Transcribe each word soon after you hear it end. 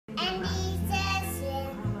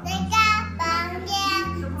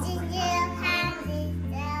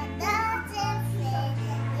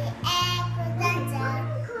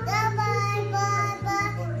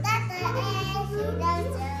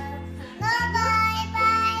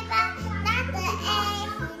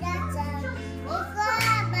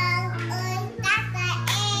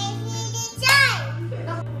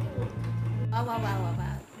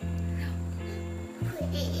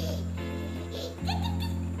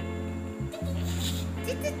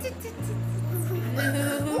Đang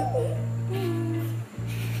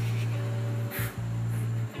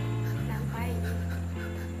quay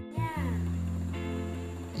nha.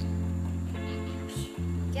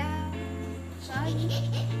 Chào.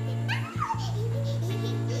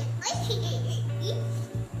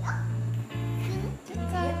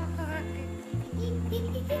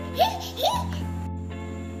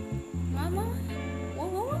 Mama,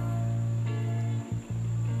 wow.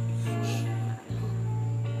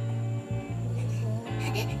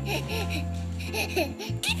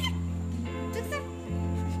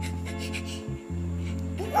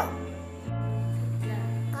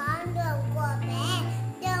 Con đường của bé,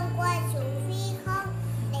 đường của chú Phi không,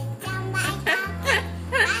 đèn trong bãi cao cảnh,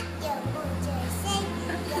 bát giữa bầu trời xanh,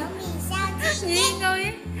 giống vì sao chi Nhi tiết. ngồi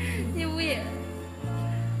ấy, Nhi vui ạ.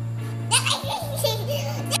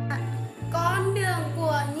 Con đường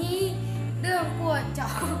của Nhi, đường của chó.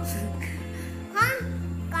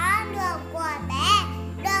 Con đường của bé,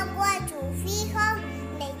 đường của chú Phi không,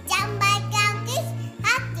 đèn trong bãi cao kích,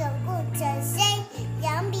 hát giữa bầu trời xanh,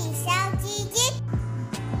 giống vì sao chi tiết.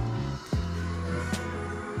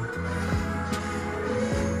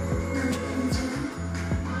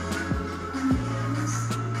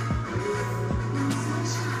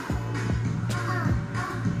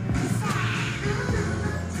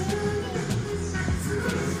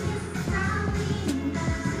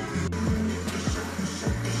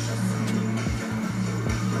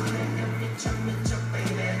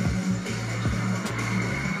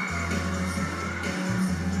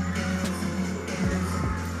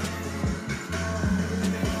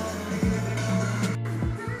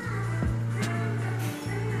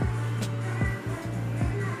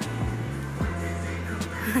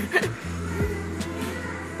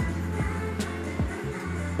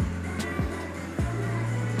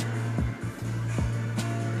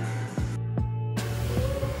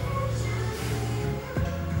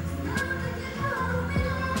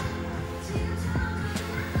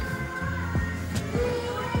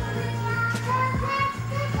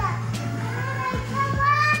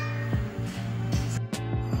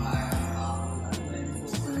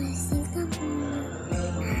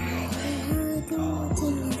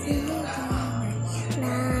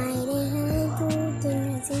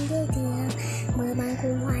 Mời bạn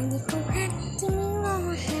cùng hòa nhịp câu hát chim yêu lo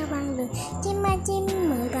hoa theo bằng đường chim ba chim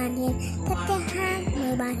mời bạn hiền cất cái hát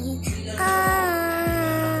mời bạn hiền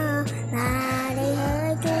là đây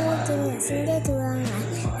hỡi chú chim là xinh dễ thương này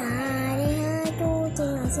là đây hỡi chú chim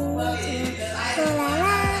là xinh dễ thương tôi là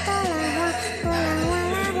lá tôi là hoa tôi là hoa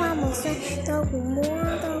lá hoa mùa xuân tôi cùng múa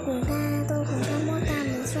tôi cùng ca múa ca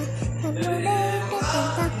mùa xuân thật vui đây tết tình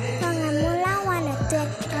tâm con ngàn múa lá hoa đẹp tuyệt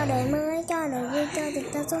cho đời mới cho đời vui cho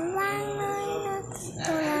tình ta xuân vang nơi nơi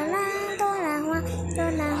tôi là lá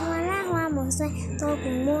tôi là hoa lá hoa mùa xuân tôi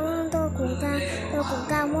cùng múa tôi cùng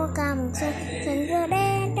ca múa ca mùa xuân tình vừa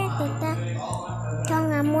đến tết tình ta cho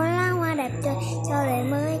ngàn múa lá hoa đẹp tuyệt cho đời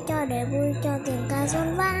mới cho đời vui cho tình ca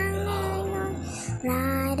xuân vang nơi nơi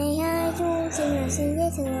lại đây hỡi chú chim là xinh dễ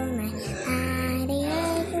thương này lại đây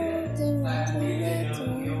hỡi chú chim là xinh dễ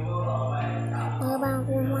thương mời bạn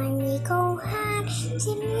cùng hòa nhịp câu hát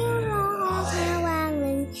chim yêu lo theo vang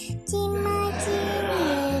lên chim ơi chim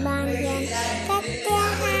mời bạn hiền cất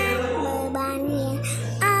tiếng hát mời bạn hiền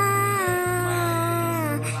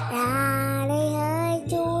là đây hỡi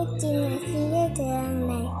chú chim là xinh dễ thương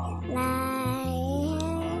này lại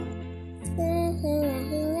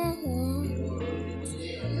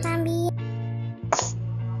tạm biệt.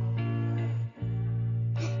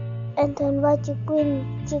 Anh Thuần và chị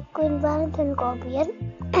Quyên và anh Thuần có biết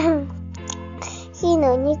khi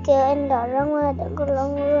nữa như kêu anh đó ra ngoài đừng có lo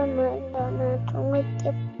rồi mà anh đó là trong ngoài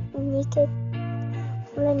tiếp như kêu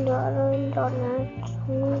lên đó rồi anh đó là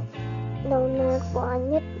trong đầu là quả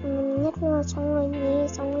nhất là xong rồi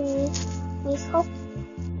Nhi khóc.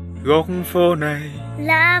 Góc phố này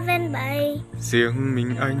Lá ven bay riêng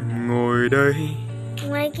mình anh ngồi đây,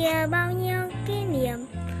 ngoài kia bao nhiêu kỷ niệm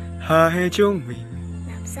hai chúng mình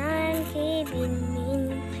làm sao em khi bình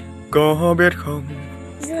minh có biết không,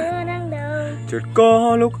 giữa nắng đầu chợt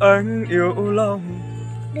có lúc anh yếu lòng,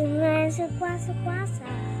 đừng nghe sự quá xa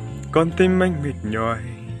con tim anh mệt nhòi,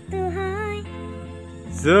 từ hai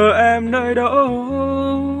giờ em nơi đâu,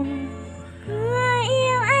 người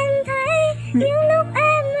yêu anh thấy những lúc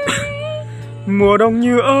em nói mùa đông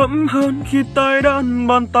như ấm hơn khi tay đan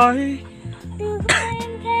bàn tay, từ khi em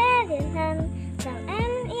khẽ điện thần rằng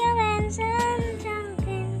em yêu em sớm trong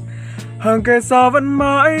tim hàng kẻ xa vẫn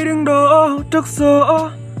mãi đứng đó trước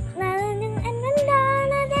gió, là nhưng em vẫn đó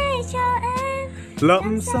là để cho em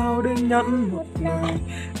làm sao để nhắn một lời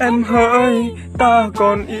em hỡi ta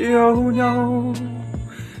còn yêu nhau,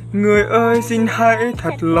 Người ơi xin hãy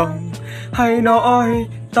thật lòng, hãy nói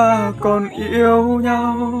ta còn yêu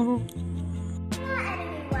nhau. Hello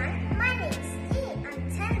everyone, my name is Ý. I'm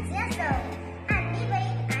 10 years old. I'm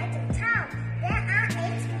living at the town. There are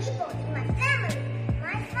 8 people in my family.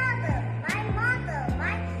 My father, my mother,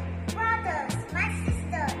 my brothers, my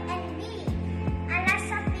sister, and me. I like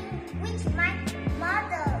shopping with my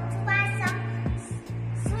mother to buy some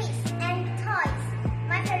sweets and toys.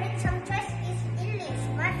 My favorite soundtrack is English.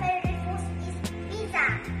 My favorite food is pizza.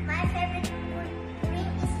 My favorite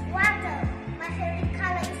drink is water. My favorite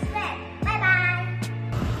color is red. Bye bye.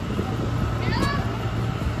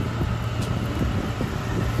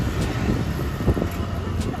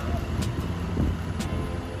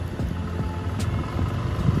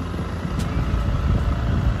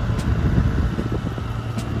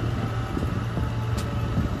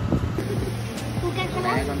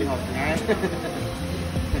 Nè con đi học nghe.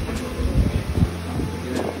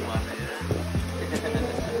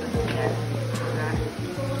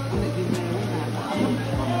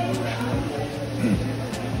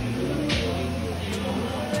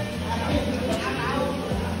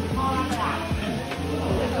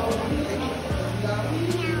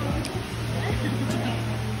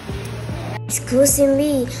 Excuse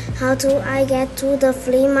me, how do I get to the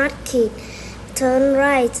flea market? Turn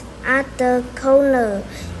right at the corner.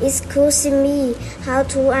 Excuse me, how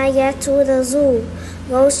do I get to the zoo?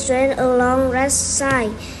 Go straight along right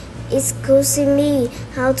side. Excuse me,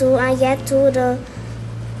 how do I get to the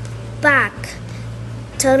park?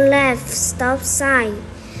 Turn left, stop sign.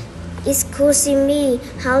 Excuse me,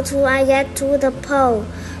 how do I get to the pole?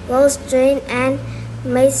 Go straight and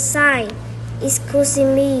make sign. Excuse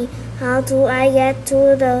me, how do I get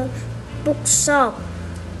to the bookshop?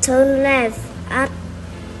 Turn left at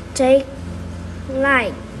take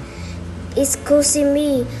right. Excuse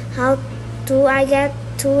me, how do I get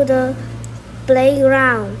to the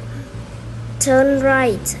playground? Turn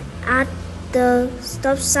right at the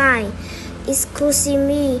stop sign. Excuse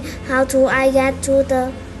me, how do I get to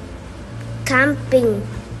the camping?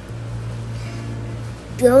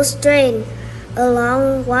 Go straight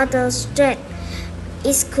along Water Street.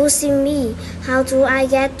 Excuse me, how do I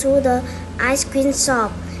get to the ice cream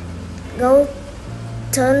shop? Go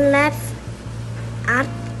turn left at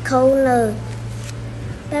corner.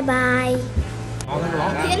 Bye bye.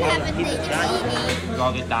 Thế là vấn đề cho chị đi.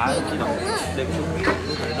 Rồi cái đá Đi chị nó đọc. đúng á. Để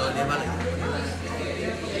cái đôi lên mắt.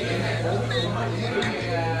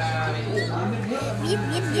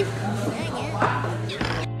 Viết. Đó nhá.